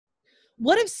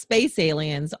What if space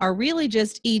aliens are really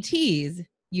just ETs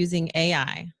using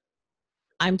AI?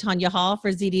 I'm Tonya Hall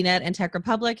for ZDNet and Tech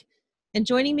Republic, and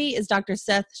joining me is Dr.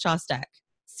 Seth Shostak,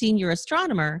 senior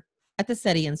astronomer at the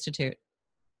SETI Institute.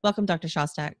 Welcome, Dr.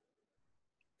 Shostak.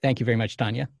 Thank you very much,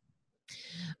 Tonya.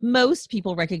 Most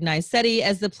people recognize SETI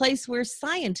as the place where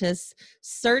scientists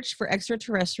search for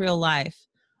extraterrestrial life.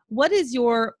 What is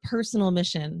your personal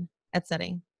mission at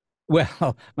SETI?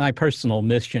 Well, my personal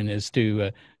mission is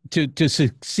to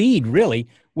succeed, really.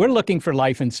 We're looking for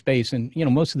life in space, and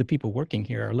most of the people working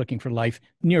here are looking for life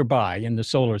nearby in the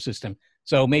solar system.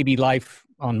 So maybe life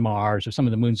on Mars or some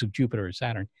of the moons of Jupiter or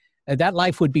Saturn. That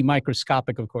life would be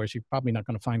microscopic, of course. You're probably not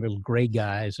going to find little gray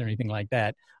guys or anything like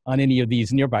that on any of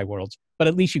these nearby worlds, but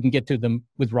at least you can get to them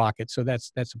with rockets, so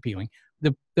that's appealing.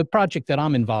 The project that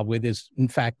I'm involved with is, in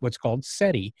fact, what's called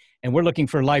SETI, and we're looking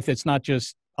for life that's not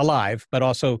just alive, but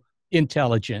also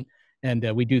intelligent, and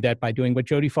we do that by doing what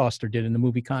Jodie Foster did in the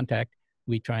movie Contact.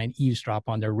 We try and eavesdrop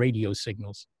on their radio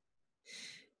signals.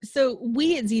 So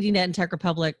we at ZDNet and Tech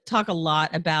Republic talk a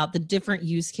lot about the different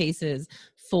use cases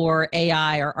for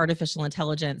AI or artificial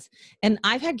intelligence. And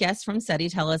I've had guests from SETI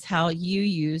tell us how you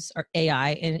use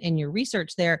AI in your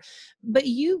research there. But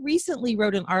you recently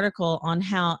wrote an article on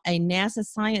how a NASA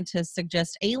scientist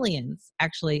suggests aliens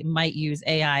actually might use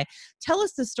AI. Tell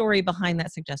us the story behind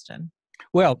that suggestion.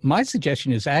 Well, my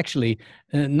suggestion is actually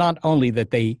not only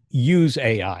that they use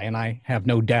AI, and I have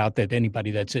no doubt that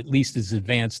anybody that's at least as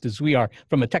advanced as we are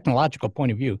from a technological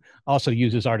point of view also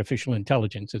uses artificial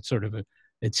intelligence. It's sort of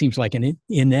it seems like an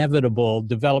inevitable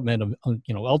development of,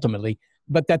 ultimately,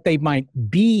 but that they might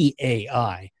be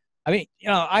AI. I mean,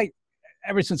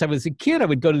 ever since I was a kid, I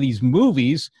would go to these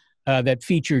movies that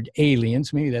featured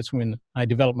aliens. Maybe that's when I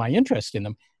developed my interest in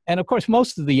them. And of course,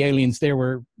 most of the aliens there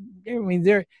were,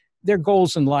 their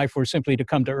goals in life were simply to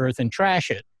come to Earth and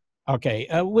trash it,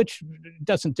 which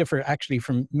doesn't differ actually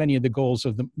from many of the goals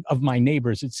of my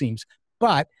neighbors, it seems.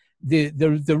 But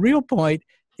the real point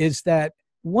is that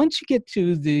once you get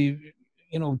to the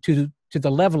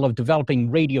level of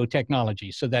developing radio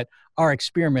technology, so that our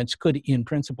experiments could, in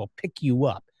principle, pick you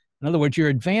up. In other words, you're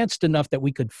advanced enough that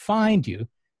we could find you.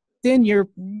 Then you're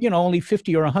only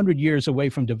 50 or 100 years away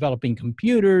from developing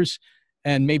computers,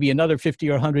 and maybe another 50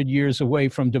 or 100 years away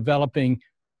from developing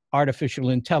artificial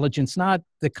intelligence, not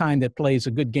the kind that plays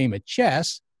a good game of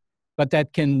chess, but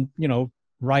that can,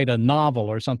 write a novel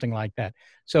or something like that.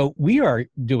 So we are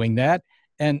doing that.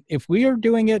 And if we are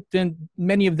doing it, then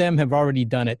many of them have already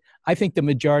done it. I think the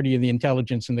majority of the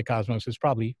intelligence in the cosmos is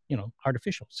probably,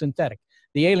 artificial, synthetic.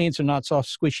 The aliens are not soft,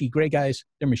 squishy gray guys.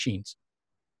 They're machines.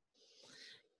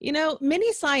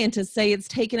 Many scientists say it's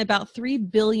taken about 3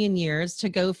 billion years to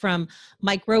go from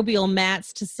microbial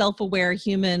mats to self-aware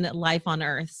human life on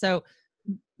Earth.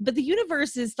 But the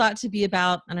universe is thought to be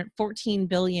about 14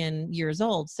 billion years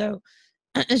old. So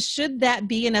should that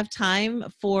be enough time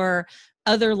for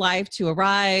other life to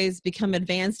arise, become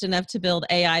advanced enough to build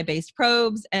AI-based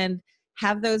probes, and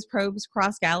have those probes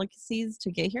cross galaxies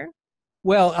to get here?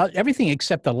 Well, everything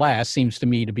except the last seems to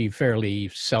me to be fairly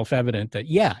self-evident that,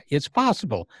 yeah, it's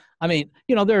possible. I mean,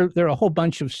 there are a whole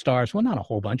bunch of stars. Well, not a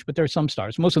whole bunch, but there are some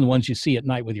stars, most of the ones you see at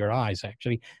night with your eyes,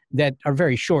 actually, that are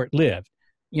very short-lived.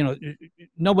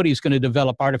 Nobody's going to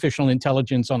develop artificial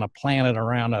intelligence on a planet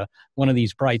around one of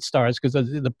these bright stars, because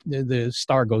the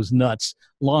star goes nuts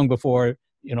long before,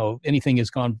 anything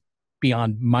has gone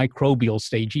beyond microbial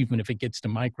stage, even if it gets to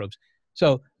microbes.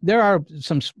 So there are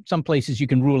some places you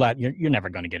can rule out. You're never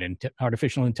going to get into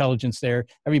artificial intelligence there.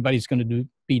 Everybody's going to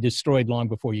be destroyed long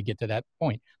before you get to that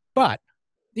point. But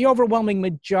the overwhelming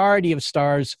majority of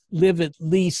stars live at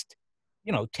least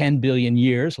 10 billion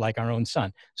years, like our own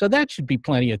sun. So that should be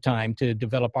plenty of time to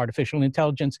develop artificial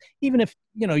intelligence. Even if,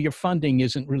 your funding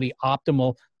isn't really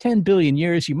optimal, 10 billion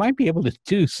years, you might be able to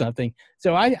do something.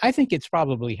 So I think it's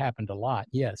probably happened a lot,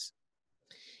 yes.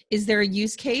 Is there a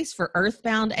use case for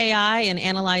Earthbound AI and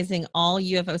analyzing all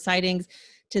UFO sightings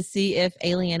to see if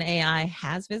alien AI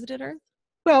has visited Earth?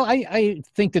 Well, I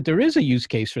think that there is a use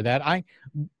case for that. I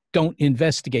don't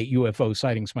investigate UFO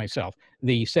sightings myself.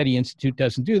 The SETI Institute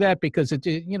doesn't do that because it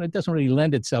doesn't really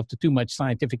lend itself to too much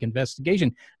scientific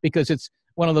investigation, because it's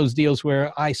one of those deals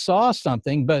where I saw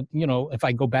something, but if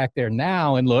I go back there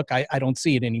now and look, I don't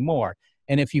see it anymore.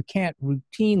 And if you can't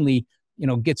routinely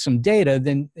get some data,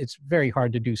 then it's very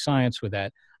hard to do science with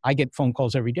that. I get phone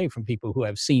calls every day from people who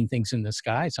have seen things in the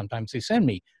sky. Sometimes they send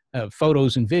me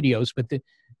photos and videos, but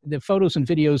the photos and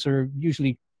videos are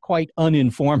usually quite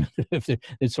uninformative.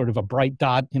 It's sort of a bright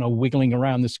dot, wiggling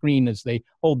around the screen as they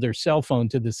hold their cell phone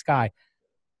to the sky.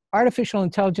 Artificial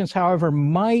intelligence, however,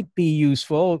 might be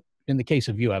useful in the case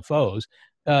of UFOs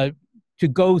to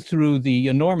go through the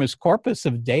enormous corpus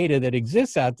of data that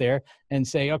exists out there and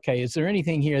say, okay, is there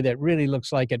anything here that really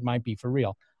looks like it might be for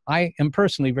real? I am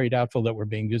personally very doubtful that we're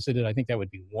being visited. I think that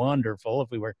would be wonderful if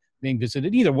we were being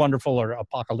visited, either wonderful or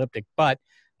apocalyptic, but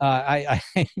I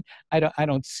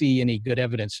don't see any good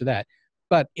evidence for that.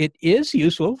 But it is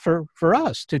useful for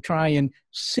us to try and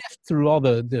sift through all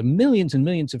the millions and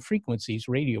millions of frequencies,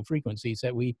 radio frequencies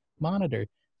that we monitor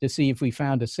to see if we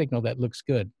found a signal that looks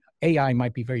good. AI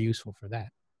might be very useful for that.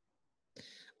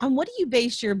 On what do you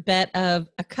base your bet of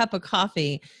a cup of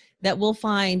coffee that we'll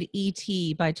find ET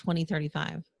by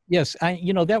 2035? Yes,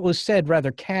 that was said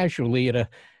rather casually at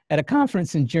a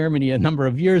conference in Germany a number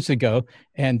of years ago,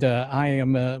 and I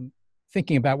am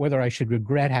thinking about whether I should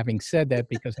regret having said that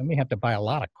because I may have to buy a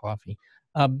lot of coffee.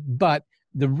 But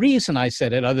the reason I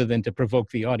said it, other than to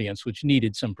provoke the audience, which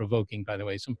needed some provoking, by the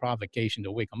way, some provocation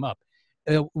to wake them up,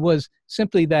 was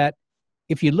simply that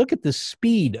if you look at the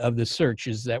speed of the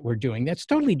searches that we're doing, that's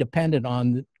totally dependent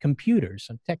on computers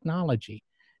and technology.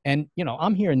 And,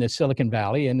 I'm here in the Silicon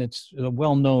Valley, and it's a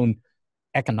well-known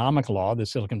economic law, the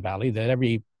Silicon Valley, that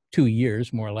every 2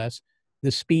 years, more or less,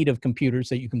 the speed of computers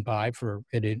that you can buy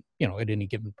at any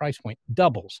given price point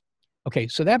doubles. Okay,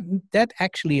 so that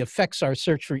actually affects our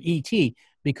search for ET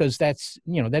because that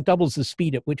doubles the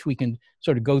speed at which we can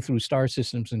sort of go through star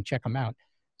systems and check them out.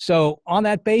 So on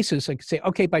that basis, I could say,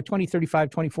 okay, by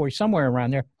 2035, 2040, somewhere around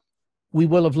there, we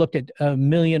will have looked at 1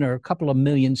 million or a couple of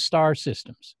million star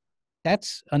systems.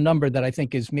 That's a number that I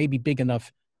think is maybe big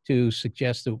enough to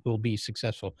suggest that we'll be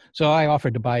successful. So I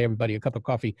offered to buy everybody a cup of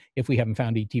coffee if we haven't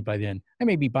found ET by then. I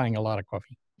may be buying a lot of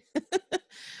coffee.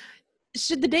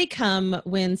 Should the day come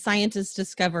when scientists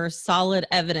discover solid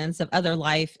evidence of other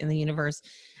life in the universe,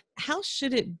 how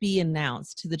should it be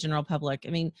announced to the general public? I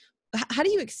mean, how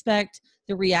do you expect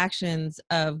the reactions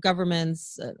of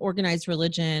governments, organized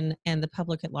religion, and the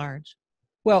public at large?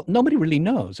 Well, nobody really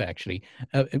knows, actually.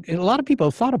 A lot of people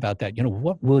have thought about that.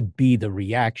 What would be the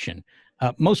reaction?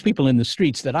 Most people in the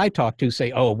streets that I talk to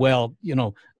say, oh, well,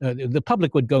 the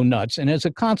public would go nuts. And as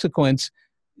a consequence,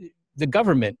 the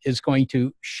government is going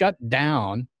to shut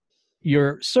down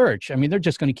your search. I mean, they're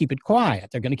just going to keep it quiet.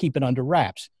 They're going to keep it under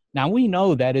wraps. Now, we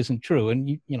know that isn't true.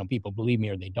 And, people believe me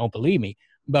or they don't believe me.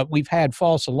 But we've had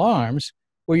false alarms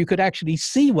where you could actually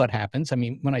see what happens. I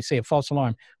mean, when I say a false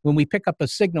alarm, when we pick up a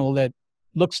signal that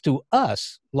looks to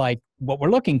us like what we're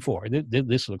looking for.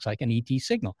 This looks like an ET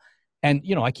signal. And,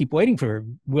 I keep waiting for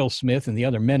Will Smith and the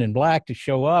other men in black to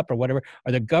show up or whatever,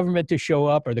 or the government to show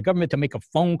up, or the government to make a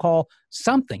phone call,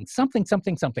 something.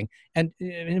 And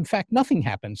in fact, nothing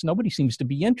happens. Nobody seems to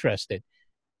be interested.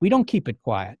 We don't keep it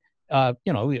quiet.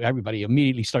 Everybody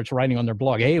immediately starts writing on their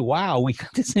blog, hey, wow, we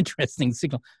got this interesting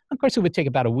signal. Of course, it would take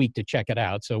about a week to check it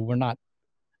out. So we're not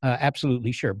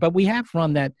absolutely sure. But we have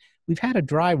run that. We've had a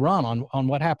dry run on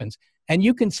what happens. And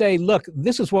you can say, look,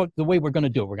 this is the way we're going to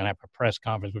do it. We're going to have a press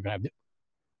conference. We're going to have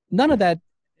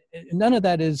none of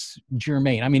that is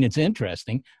germane. I mean, it's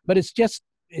interesting, but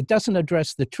it doesn't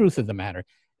address the truth of the matter.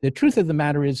 The truth of the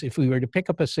matter is if we were to pick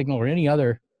up a signal or any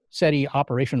other SETI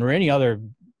operation or any other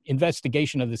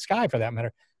investigation of the sky for that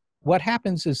matter, what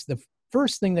happens is the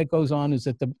first thing that goes on is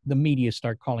that the media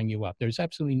start calling you up. There's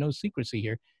absolutely no secrecy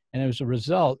here. And as a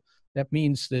result, that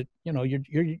means that,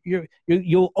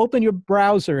 you'll open your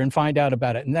browser and find out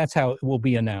about it. And that's how it will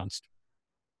be announced.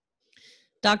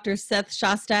 Dr. Seth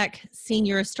Shostak,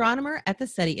 senior astronomer at the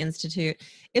SETI Institute.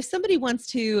 If somebody wants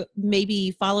to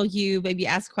maybe follow you, maybe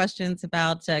ask questions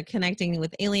about connecting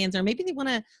with aliens, or maybe they want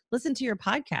to listen to your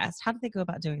podcast, how do they go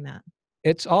about doing that?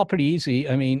 It's all pretty easy.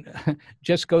 I mean,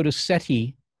 just go to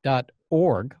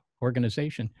SETI.org,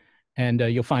 organization, and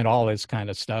you'll find all this kind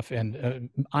of stuff. And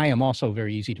I am also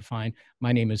very easy to find.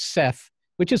 My name is Seth,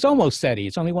 which is almost SETI.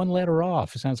 It's only one letter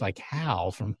off. It sounds like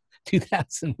Hal from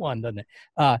 2001, doesn't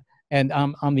it? And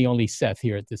I'm the only Seth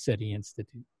here at the SETI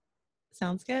Institute.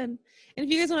 Sounds good. And if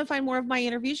you guys want to find more of my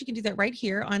interviews, you can do that right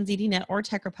here on ZDNet or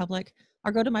Tech Republic,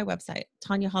 or go to my website,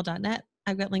 tonyahall.net.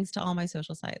 I've got links to all my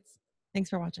social sites. Thanks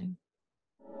for watching.